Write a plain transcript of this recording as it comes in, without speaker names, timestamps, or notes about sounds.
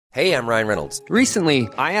Hey, I'm Ryan Reynolds. Recently,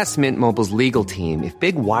 I asked Mint Mobile's legal team if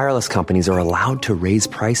big wireless companies are allowed to raise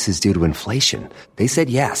prices due to inflation. They said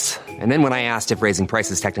yes. And then when I asked if raising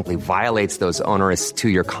prices technically violates those onerous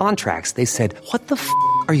two-year contracts, they said, "What the f***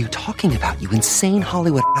 are you talking about, you insane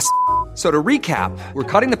Hollywood ass?" So to recap, we're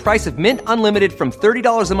cutting the price of Mint Unlimited from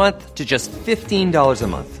 $30 a month to just $15 a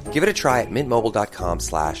month. Give it a try at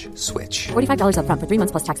mintmobile.com/switch. $45 up front for 3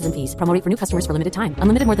 months plus taxes and fees. Promo rate for new customers for limited time.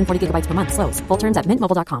 Unlimited more than 40 gigabytes per month. Slows full terms at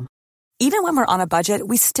mintmobile.com. Even when we're on a budget,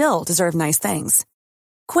 we still deserve nice things.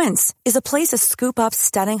 Quince is a place to scoop up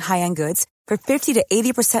stunning high-end goods for 50 to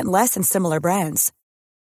 80% less than similar brands.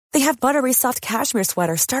 They have buttery soft cashmere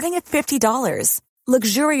sweaters starting at $50,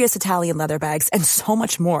 luxurious Italian leather bags, and so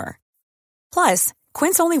much more. Plus,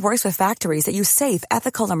 Quince only works with factories that use safe,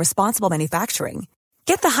 ethical, and responsible manufacturing.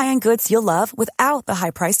 Get the high-end goods you'll love without the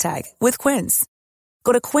high price tag with Quince.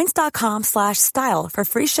 Go to quince.com/style for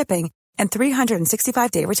free shipping and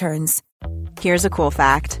 365-day returns. Here's a cool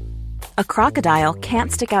fact. A crocodile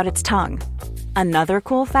can't stick out its tongue. Another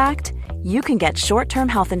cool fact, you can get short-term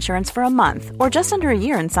health insurance for a month or just under a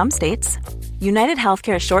year in some states. United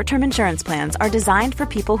Healthcare short-term insurance plans are designed for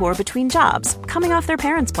people who are between jobs, coming off their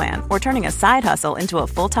parents' plan, or turning a side hustle into a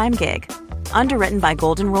full-time gig. Underwritten by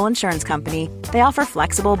Golden Rule Insurance Company, they offer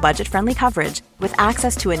flexible, budget-friendly coverage with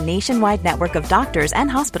access to a nationwide network of doctors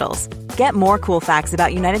and hospitals. Get more cool facts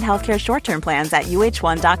about United Healthcare short-term plans at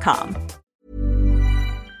uh1.com.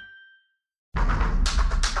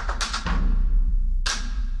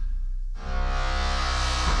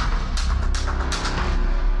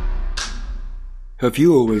 Have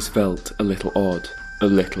you always felt a little odd, a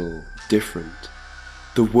little different?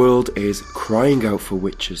 The world is crying out for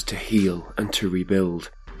witches to heal and to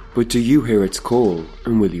rebuild. But do you hear its call,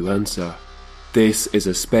 and will you answer? This is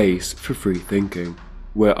a space for free thinking,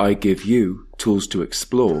 where I give you tools to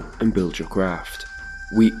explore and build your craft.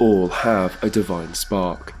 We all have a divine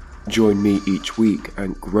spark. Join me each week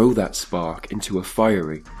and grow that spark into a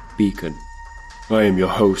fiery beacon. I am your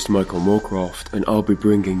host, Michael Moorcroft, and I'll be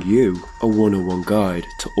bringing you a 101 guide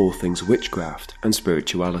to all things witchcraft and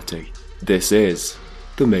spirituality. This is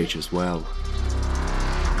The Mage's Well.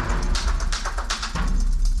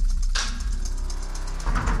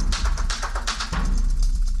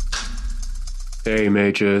 Hey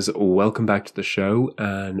mages, welcome back to the show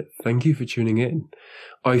and thank you for tuning in.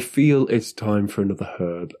 I feel it's time for another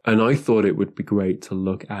herb, and I thought it would be great to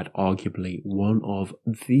look at arguably one of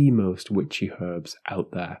the most witchy herbs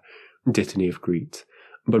out there, Dittany of Crete.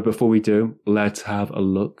 But before we do, let's have a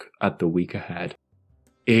look at the week ahead.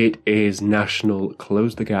 It is National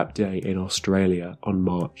Close the Gap Day in Australia on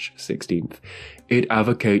March 16th. It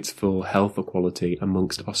advocates for health equality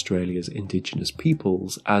amongst Australia's Indigenous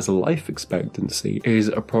peoples, as life expectancy is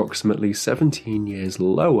approximately 17 years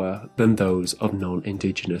lower than those of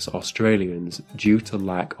non-Indigenous Australians due to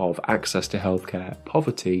lack of access to healthcare,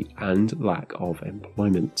 poverty, and lack of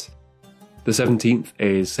employment. The 17th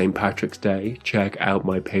is St. Patrick's Day. Check out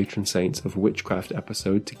my Patron Saints of Witchcraft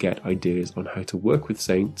episode to get ideas on how to work with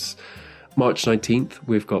saints. March 19th,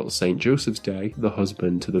 we've got St. Joseph's Day, the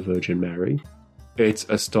husband to the Virgin Mary. It's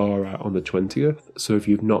Astara on the 20th, so if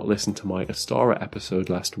you've not listened to my Astara episode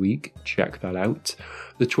last week, check that out.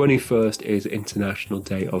 The 21st is International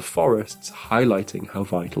Day of Forests, highlighting how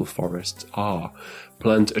vital forests are.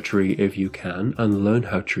 Plant a tree if you can and learn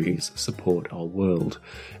how trees support our world.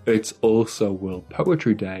 It's also World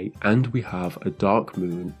Poetry Day, and we have a dark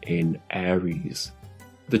moon in Aries.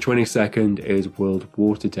 The 22nd is World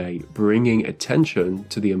Water Day, bringing attention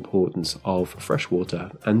to the importance of fresh water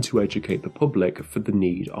and to educate the public for the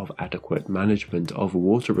need of adequate management of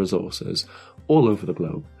water resources all over the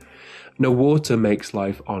globe. Now, water makes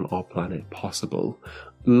life on our planet possible.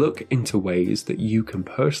 Look into ways that you can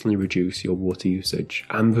personally reduce your water usage,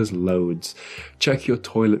 and there's loads. Check your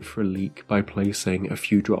toilet for a leak by placing a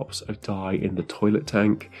few drops of dye in the toilet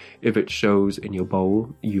tank. If it shows in your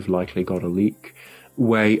bowl, you've likely got a leak.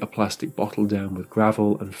 Weigh a plastic bottle down with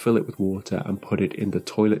gravel and fill it with water and put it in the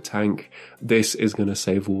toilet tank. This is going to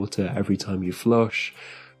save water every time you flush.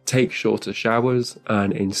 Take shorter showers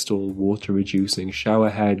and install water-reducing shower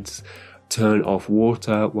heads. Turn off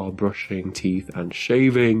water while brushing teeth and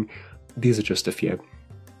shaving. These are just a few.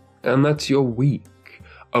 And that's your week.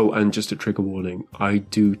 Oh, and just a trigger warning, I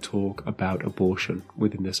do talk about abortion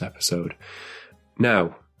within this episode.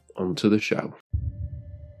 Now, on to the show.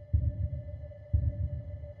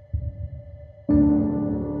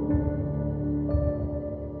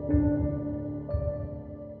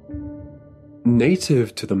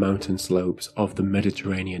 Native to the mountain slopes of the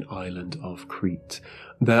Mediterranean island of Crete,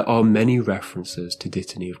 there are many references to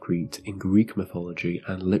Dittany of Crete in Greek mythology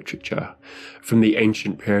and literature. From the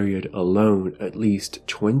ancient period alone, at least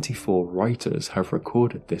 24 writers have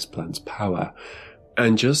recorded this plant's power.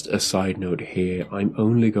 And just a side note here, I'm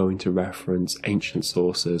only going to reference ancient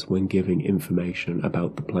sources when giving information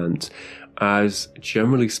about the plant, as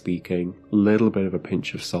generally speaking, a little bit of a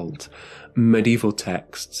pinch of salt. Medieval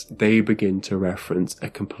texts, they begin to reference a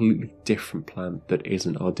completely different plant that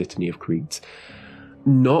isn't our Dittany of Crete.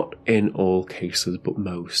 Not in all cases, but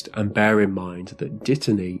most, and bear in mind that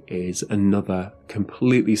Dittany is another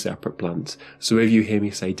completely separate plant. So if you hear me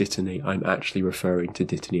say Dittany, I'm actually referring to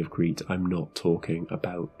Dittany of Crete. I'm not talking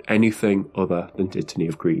about anything other than Dittany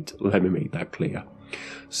of Crete. Let me make that clear.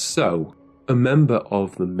 So, a member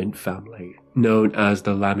of the mint family, known as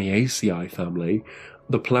the Lamiaceae family,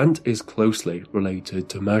 the plant is closely related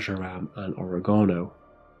to marjoram and oregano.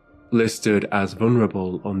 Listed as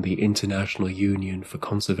vulnerable on the International Union for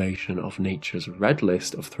Conservation of Nature's Red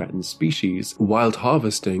List of Threatened Species, wild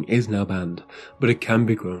harvesting is now banned, but it can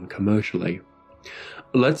be grown commercially.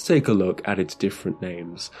 Let's take a look at its different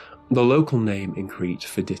names. The local name in Crete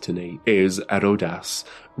for Dittany is Erodas,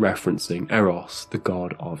 referencing Eros, the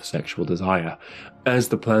god of sexual desire, as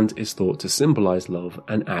the plant is thought to symbolize love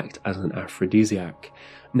and act as an aphrodisiac.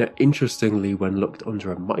 Now, interestingly, when looked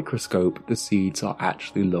under a microscope, the seeds are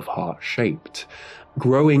actually love heart shaped.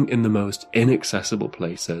 Growing in the most inaccessible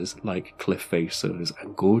places like cliff faces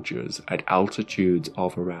and gorges at altitudes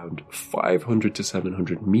of around 500 to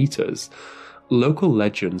 700 meters, local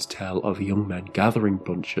legends tell of young men gathering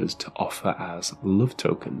bunches to offer as love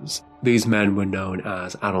tokens. These men were known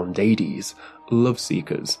as Arondades, love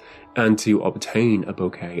seekers, and to obtain a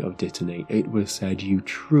bouquet of Dittany, it was said you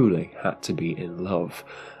truly had to be in love.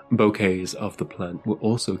 Bouquets of the plant were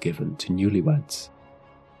also given to newlyweds.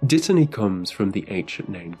 Dittany comes from the ancient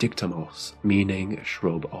name Dictamos, meaning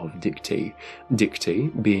shrub of Dicty. Dicty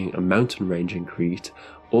being a mountain range in Crete,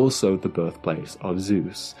 also the birthplace of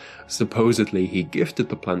Zeus. Supposedly he gifted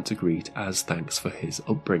the plant to Crete as thanks for his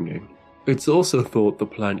upbringing. It's also thought the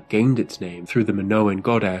plant gained its name through the Minoan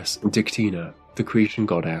goddess Dictina, the Cretan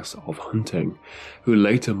goddess of hunting, who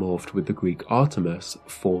later morphed with the Greek Artemis,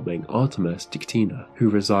 forming Artemis Dictina, who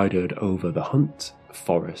resided over the hunt,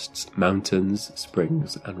 forests, mountains,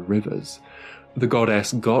 springs, and rivers. The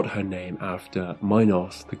goddess got her name after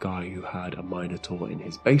Minos, the guy who had a minotaur in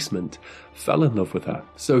his basement, fell in love with her.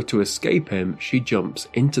 So to escape him, she jumps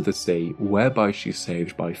into the sea, whereby she's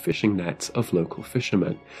saved by fishing nets of local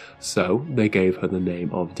fishermen. So they gave her the name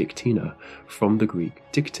of Dictina, from the Greek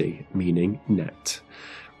dicty, meaning net.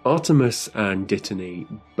 Artemis and Dittany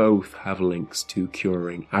both have links to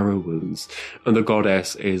curing arrow wounds, and the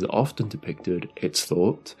goddess is often depicted, it's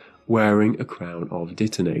thought, wearing a crown of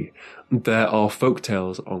Dittany. There are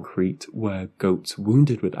folktales on Crete where goats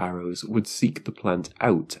wounded with arrows would seek the plant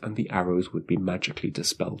out and the arrows would be magically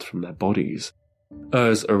dispelled from their bodies.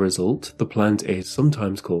 As a result, the plant is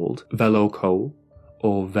sometimes called veloko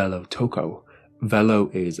or velotoko. Velo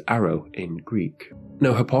is arrow in Greek.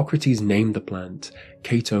 Now, Hippocrates named the plant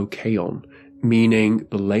Katokaion, meaning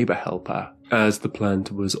the labour helper, as the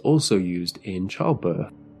plant was also used in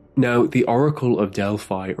childbirth. Now, the Oracle of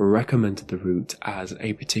Delphi recommended the root as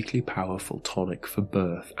a particularly powerful tonic for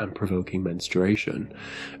birth and provoking menstruation.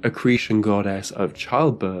 A Cretan goddess of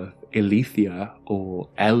childbirth, Eleithia or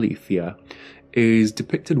Eleithia, is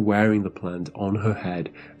depicted wearing the plant on her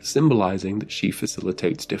head, symbolizing that she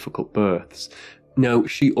facilitates difficult births. Now,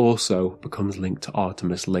 she also becomes linked to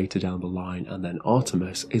Artemis later down the line, and then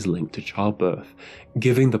Artemis is linked to childbirth,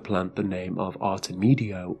 giving the plant the name of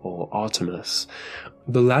Artemideo or Artemis.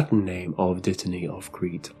 The Latin name of Dittany of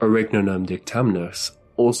Crete, Orignonum dictamnus,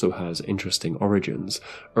 also has interesting origins.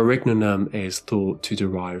 Orignonum is thought to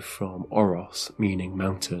derive from oros, meaning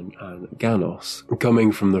mountain, and ganos,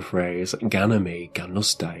 coming from the phrase ganame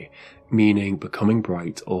ganustae, meaning becoming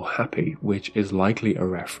bright or happy, which is likely a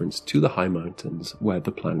reference to the high mountains where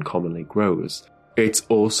the plant commonly grows. It's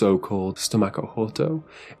also called stomachohoto,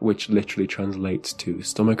 which literally translates to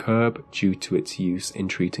stomach herb due to its use in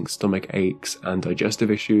treating stomach aches and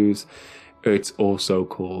digestive issues. It's also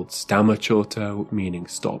called stamachoto, meaning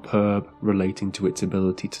stop herb, relating to its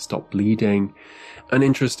ability to stop bleeding. And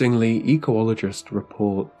interestingly, ecologists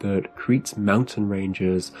report that Crete's mountain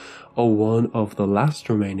ranges are one of the last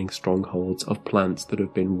remaining strongholds of plants that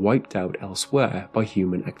have been wiped out elsewhere by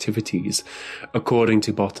human activities. According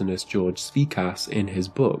to botanist George Svikas in his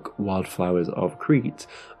book Wildflowers of Crete,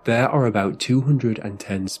 There are about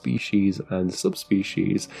 210 species and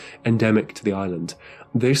subspecies endemic to the island.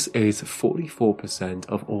 This is 44%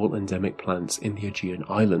 of all endemic plants in the Aegean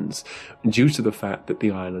Islands, due to the fact that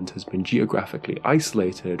the island has been geographically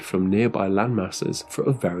isolated from nearby landmasses for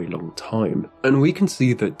a very long time. And we can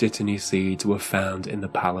see that Dittany seeds were found in the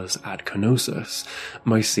palace at Knossos,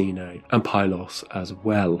 Mycenae, and Pylos as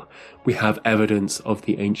well. We have evidence of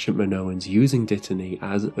the ancient Minoans using Dittany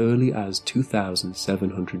as early as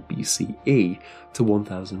 2700 BCE to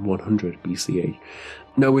 1100 BCE.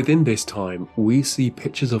 Now within this time, we see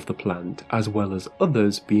pictures of the plant as well as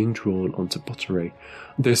others being drawn onto pottery.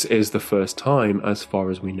 This is the first time, as far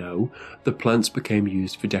as we know, the plants became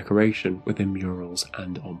used for decoration within murals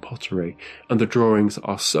and on pottery, and the drawings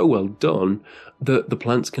are so well done that the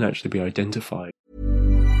plants can actually be identified.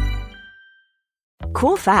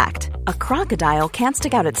 Cool fact, a crocodile can't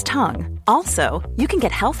stick out its tongue. Also, you can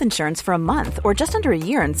get health insurance for a month or just under a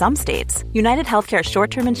year in some states. United Healthcare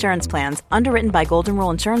short-term insurance plans, underwritten by Golden Rule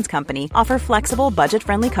Insurance Company, offer flexible,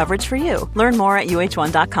 budget-friendly coverage for you. Learn more at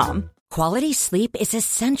uh1.com. Quality sleep is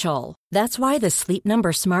essential. That's why the Sleep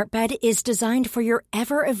Number Smart Bed is designed for your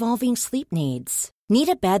ever-evolving sleep needs. Need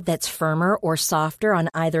a bed that's firmer or softer on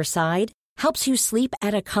either side? Helps you sleep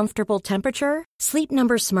at a comfortable temperature? Sleep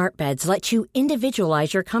Number Smart Beds let you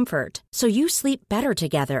individualize your comfort, so you sleep better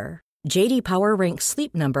together. J.D. Power ranks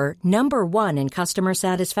Sleep Number number 1 in customer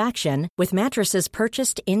satisfaction with mattresses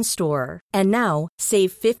purchased in-store. And now,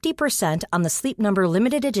 save 50% on the Sleep Number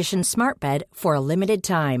Limited Edition Smart Bed for a limited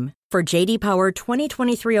time. For J.D. Power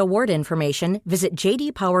 2023 award information, visit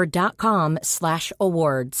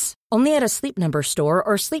jdpower.com/awards. Only at a Sleep Number store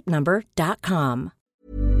or sleepnumber.com.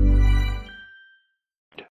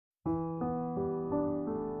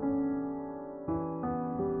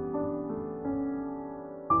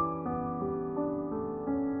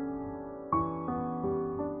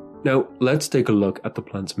 Now, let's take a look at the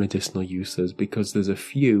plant's medicinal uses because there's a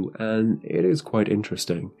few and it is quite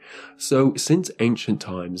interesting. So, since ancient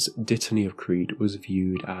times, Dittany of Crete was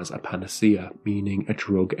viewed as a panacea, meaning a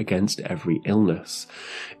drug against every illness.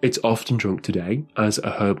 It's often drunk today as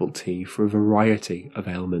a herbal tea for a variety of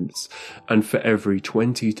ailments, and for every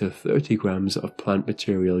 20 to 30 grams of plant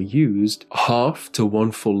material used, half to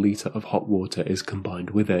 1 full litre of hot water is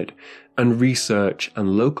combined with it. And research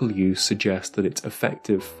and local use suggest that it's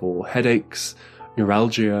effective for headaches,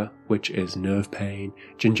 neuralgia, which is nerve pain,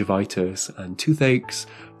 gingivitis and toothaches,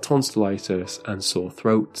 tonsillitis and sore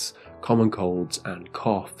throats, common colds and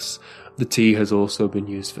coughs. The tea has also been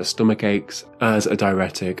used for stomach aches, as a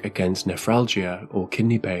diuretic against nephralgia or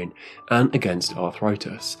kidney pain, and against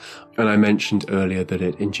arthritis. And I mentioned earlier that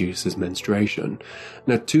it induces menstruation.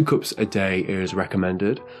 Now, 2 cups a day is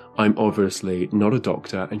recommended. I'm obviously not a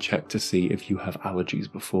doctor and check to see if you have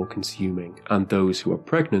allergies before consuming, and those who are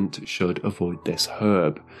pregnant should avoid this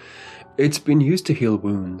herb. It's been used to heal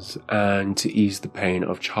wounds and to ease the pain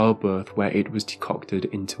of childbirth, where it was decocted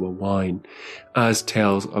into a wine. As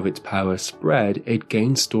tales of its power spread, it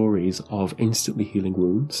gained stories of instantly healing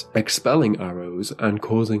wounds, expelling arrows, and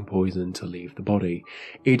causing poison to leave the body.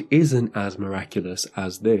 It isn't as miraculous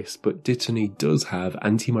as this, but Dittany does have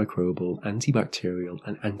antimicrobial, antibacterial,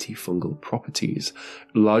 and antifungal properties,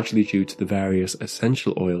 largely due to the various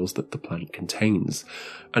essential oils that the plant contains.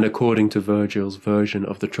 And according to Virgil's version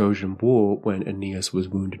of the Trojan War, when Aeneas was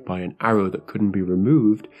wounded by an arrow that couldn't be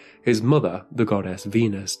removed, his mother, the goddess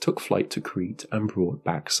Venus, took flight to Crete and brought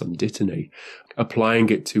back some Dittany. Applying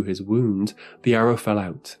it to his wound, the arrow fell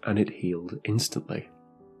out and it healed instantly.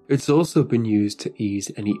 It's also been used to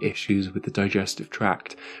ease any issues with the digestive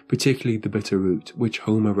tract, particularly the bitter root, which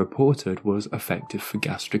Homer reported was effective for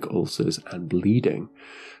gastric ulcers and bleeding.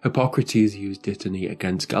 Hippocrates used Dittany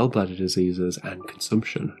against gallbladder diseases and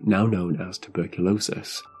consumption, now known as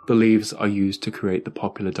tuberculosis. The leaves are used to create the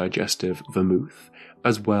popular digestive vermouth,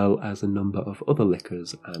 as well as a number of other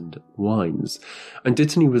liquors and wines. And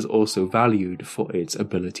Dittany was also valued for its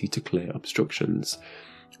ability to clear obstructions.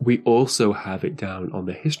 We also have it down on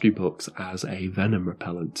the history books as a venom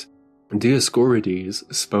repellent. Dioscorides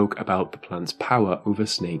spoke about the plant's power over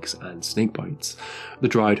snakes and snake bites. The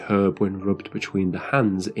dried herb, when rubbed between the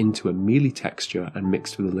hands into a mealy texture and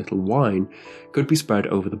mixed with a little wine, could be spread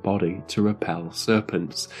over the body to repel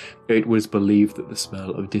serpents. It was believed that the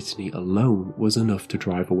smell of Dittany alone was enough to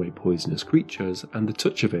drive away poisonous creatures, and the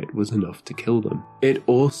touch of it was enough to kill them. It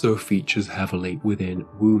also features heavily within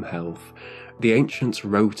womb health. The ancients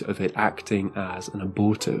wrote of it acting as an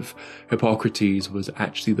abortive. Hippocrates was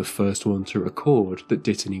actually the first one to record that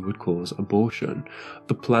Dittany would cause abortion.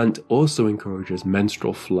 The plant also encourages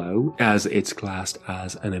menstrual flow, as it's classed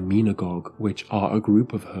as an amenagogue, which are a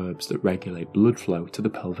group of herbs that regulate blood flow to the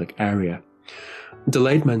pelvic area.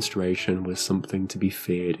 Delayed menstruation was something to be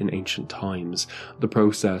feared in ancient times. The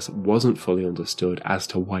process wasn't fully understood as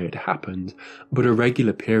to why it happened, but a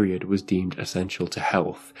regular period was deemed essential to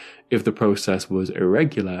health. If the process was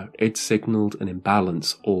irregular, it signaled an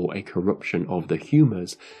imbalance or a corruption of the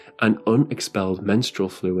humours, and unexpelled menstrual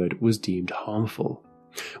fluid was deemed harmful.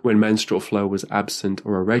 When menstrual flow was absent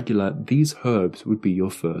or irregular, these herbs would be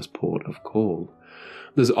your first port of call.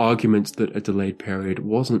 There's arguments that a delayed period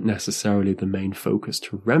wasn't necessarily the main focus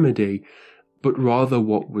to remedy, but rather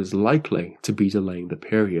what was likely to be delaying the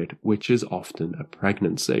period, which is often a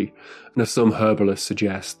pregnancy. Now, some herbalists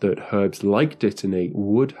suggest that herbs like Dittany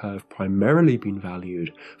would have primarily been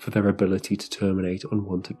valued for their ability to terminate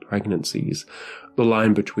unwanted pregnancies. The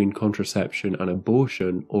line between contraception and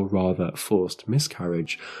abortion, or rather forced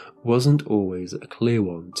miscarriage, wasn't always a clear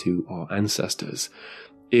one to our ancestors.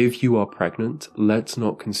 If you are pregnant, let's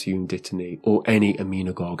not consume Dittany or any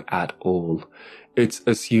amenagogue at all. It's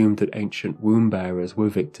assumed that ancient womb bearers were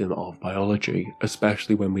victim of biology,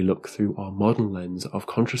 especially when we look through our modern lens of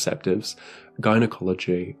contraceptives,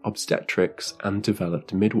 gynecology, obstetrics, and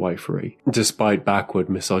developed midwifery. Despite backward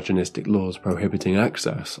misogynistic laws prohibiting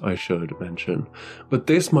access, I should mention. But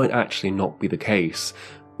this might actually not be the case.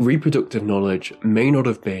 Reproductive knowledge may not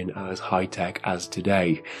have been as high-tech as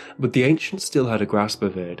today, but the ancients still had a grasp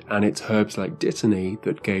of it, and it's herbs like Dittany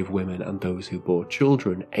that gave women and those who bore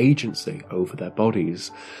children agency over their bodies.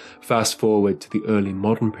 Fast forward to the early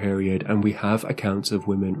modern period, and we have accounts of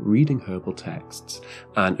women reading herbal texts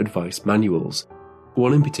and advice manuals.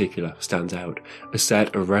 One in particular stands out, a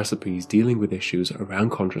set of recipes dealing with issues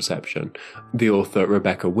around contraception. The author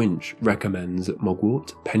Rebecca Winch recommends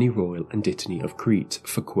mugwort, pennyroyal and Dittany of Crete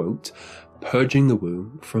for, quote, purging the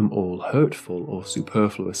womb from all hurtful or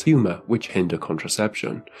superfluous humour which hinder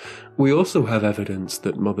contraception. We also have evidence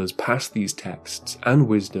that mothers passed these texts and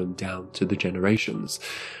wisdom down to the generations.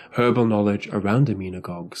 Herbal knowledge around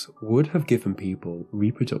amenagogues would have given people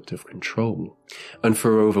reproductive control. And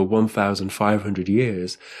for over 1,500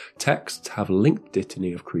 years, texts have linked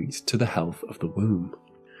Dittany of Crete to the health of the womb.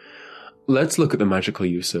 Let's look at the magical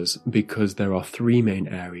uses, because there are three main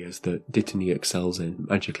areas that Dittany excels in,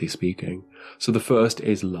 magically speaking. So the first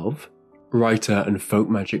is love. Writer and folk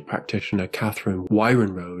magic practitioner Catherine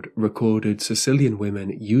Wyrenroad recorded Sicilian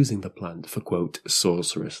women using the plant for, quote,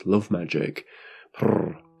 sorcerous love magic.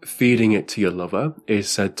 Feeding it to your lover is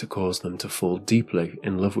said to cause them to fall deeply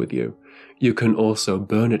in love with you. You can also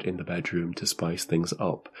burn it in the bedroom to spice things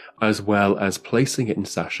up, as well as placing it in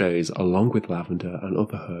sachets along with lavender and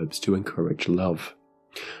other herbs to encourage love.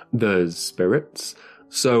 There's spirits.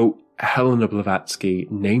 So Helena Blavatsky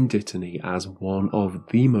named Dittany as one of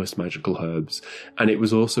the most magical herbs, and it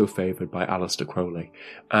was also favoured by Aleister Crowley,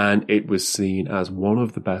 and it was seen as one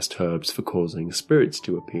of the best herbs for causing spirits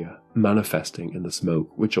to appear, manifesting in the smoke,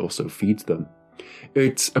 which also feeds them.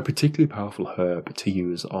 It's a particularly powerful herb to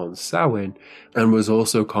use on Samhain, and was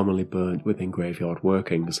also commonly burnt within graveyard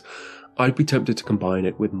workings. I'd be tempted to combine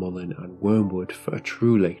it with mullein and wormwood for a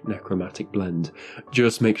truly necromantic blend.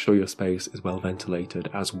 Just make sure your space is well ventilated,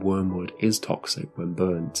 as wormwood is toxic when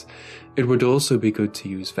burnt. It would also be good to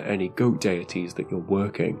use for any goat deities that you're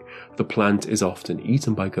working. The plant is often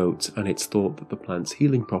eaten by goats, and it's thought that the plant's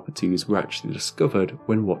healing properties were actually discovered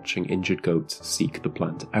when watching injured goats seek the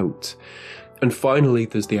plant out. And finally,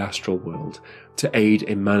 there's the astral world. To aid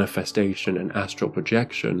in manifestation and astral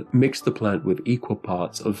projection, mix the plant with equal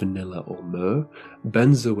parts of vanilla or myrrh,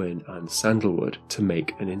 benzoin and sandalwood to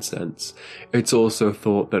make an incense. It's also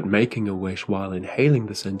thought that making a wish while inhaling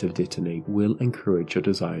the scent of Dittany will encourage your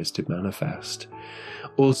desires to manifest.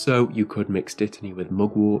 Also, you could mix Dittany with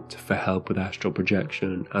mugwort for help with astral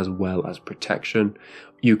projection as well as protection.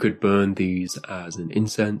 You could burn these as an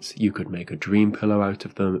incense, you could make a dream pillow out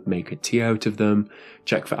of them, make a tea out of them,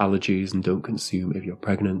 check for allergies and don't consume if you're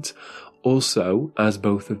pregnant. Also, as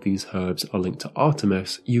both of these herbs are linked to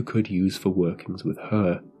Artemis, you could use for workings with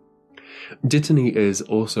her. Dittany is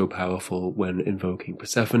also powerful when invoking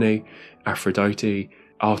Persephone, Aphrodite,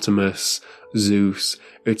 Artemis, Zeus.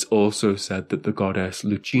 It's also said that the goddess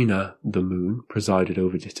Lucina, the moon, presided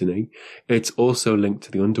over Dittany. It's also linked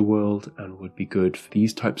to the underworld and would be good for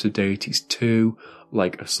these types of deities too,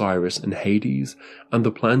 like Osiris and Hades, and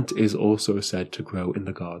the plant is also said to grow in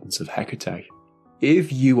the gardens of Hecate.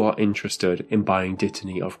 If you are interested in buying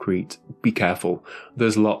Dittany of Crete, be careful.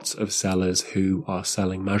 There's lots of sellers who are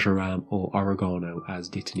selling marjoram or oregano as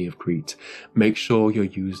Dittany of Crete. Make sure you're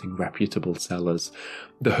using reputable sellers.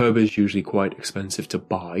 The herb is usually quite expensive to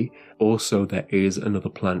buy. Also, there is another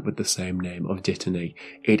plant with the same name of Dittany.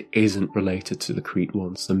 It isn't related to the Crete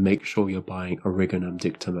one, so make sure you're buying Origanum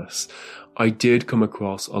dictamus. I did come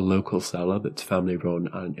across a local seller that's family run,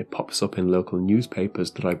 and it pops up in local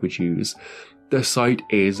newspapers that I would use. The site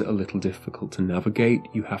is a little difficult to navigate.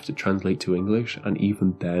 You have to translate to English, and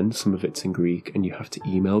even then some of it's in Greek, and you have to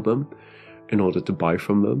email them in order to buy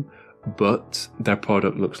from them. But their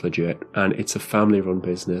product looks legit, and it's a family-run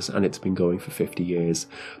business, and it's been going for 50 years.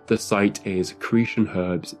 The site is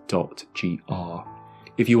CretanHerbs.gr.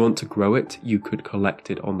 If you want to grow it, you could collect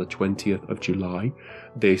it on the 20th of July.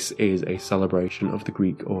 This is a celebration of the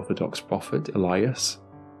Greek Orthodox prophet Elias.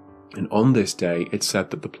 And on this day, it's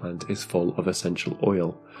said that the plant is full of essential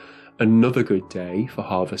oil. Another good day for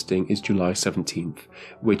harvesting is July 17th,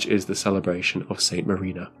 which is the celebration of Saint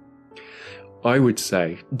Marina. I would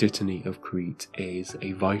say Dittany of Crete is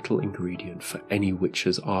a vital ingredient for any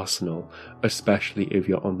witch's arsenal, especially if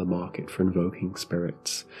you're on the market for invoking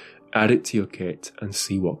spirits. Add it to your kit and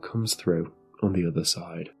see what comes through on the other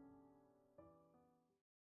side.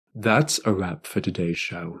 That's a wrap for today's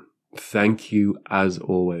show. Thank you, as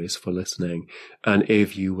always, for listening. And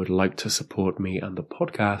if you would like to support me and the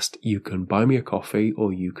podcast, you can buy me a coffee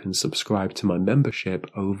or you can subscribe to my membership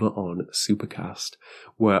over on Supercast,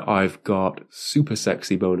 where I've got super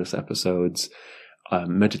sexy bonus episodes,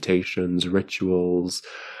 meditations, rituals,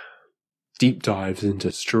 deep dives into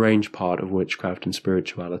a strange part of witchcraft and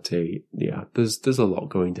spirituality. Yeah, there's a lot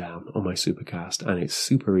going down on my Supercast, and it's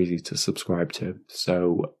super easy to subscribe to.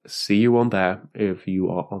 So see you on there if you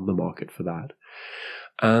are on the market for that.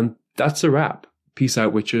 And that's a wrap. Peace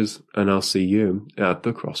out, witches, and I'll see you at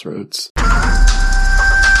the crossroads.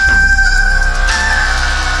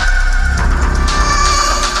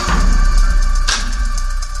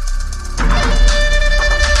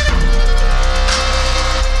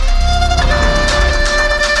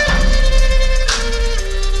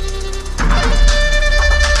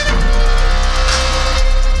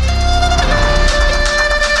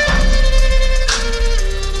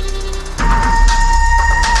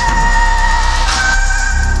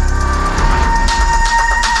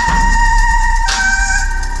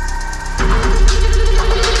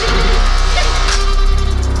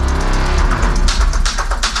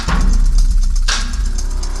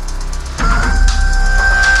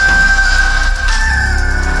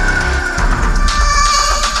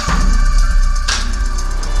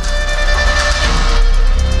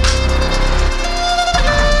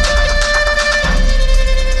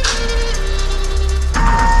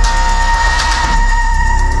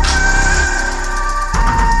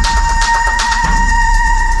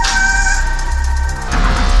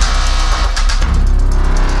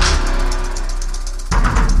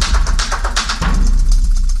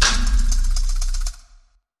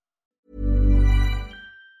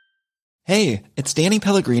 Hey, it's Danny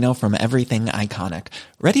Pellegrino from Everything Iconic.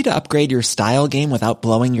 Ready to upgrade your style game without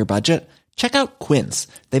blowing your budget? Check out Quince.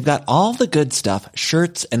 They've got all the good stuff,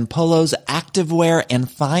 shirts and polos, activewear, and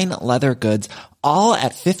fine leather goods, all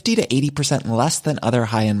at 50 to 80% less than other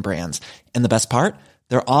high-end brands. And the best part?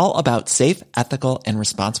 They're all about safe, ethical, and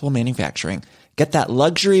responsible manufacturing. Get that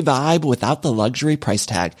luxury vibe without the luxury price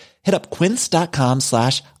tag. Hit up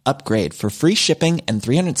quince.com/upgrade for free shipping and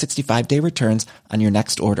 365-day returns on your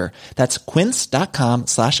next order. That's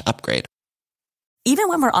quince.com/upgrade. Even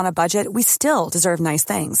when we're on a budget, we still deserve nice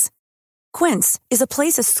things. Quince is a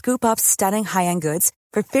place to scoop up stunning high-end goods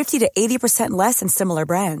for 50 to 80% less than similar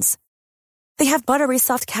brands. They have buttery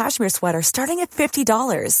soft cashmere sweaters starting at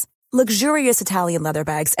 $50, luxurious Italian leather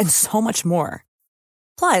bags, and so much more.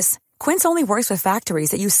 Plus, Quince only works with factories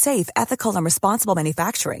that use safe, ethical, and responsible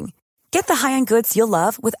manufacturing. Get the high-end goods you'll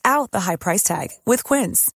love without the high price tag with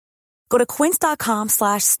Quince. Go to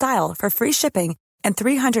quince.com/style for free shipping and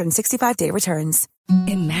 365-day returns.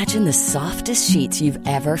 Imagine the softest sheets you've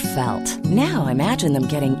ever felt. Now imagine them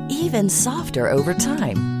getting even softer over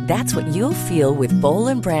time. That's what you'll feel with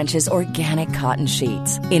Boll & Branch's organic cotton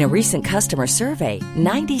sheets. In a recent customer survey,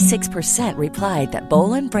 96% replied that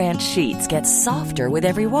Boll & Branch sheets get softer with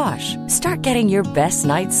every wash. Start getting your best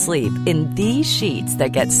night's sleep in these sheets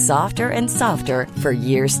that get softer and softer for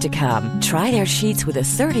years to come. Try their sheets with a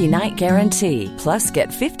 30-night guarantee. Plus, get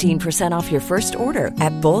 15% off your first order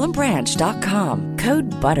at bollandbranch.com. Code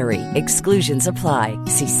BUTTERY. Exclusions apply.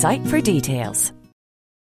 See site for details.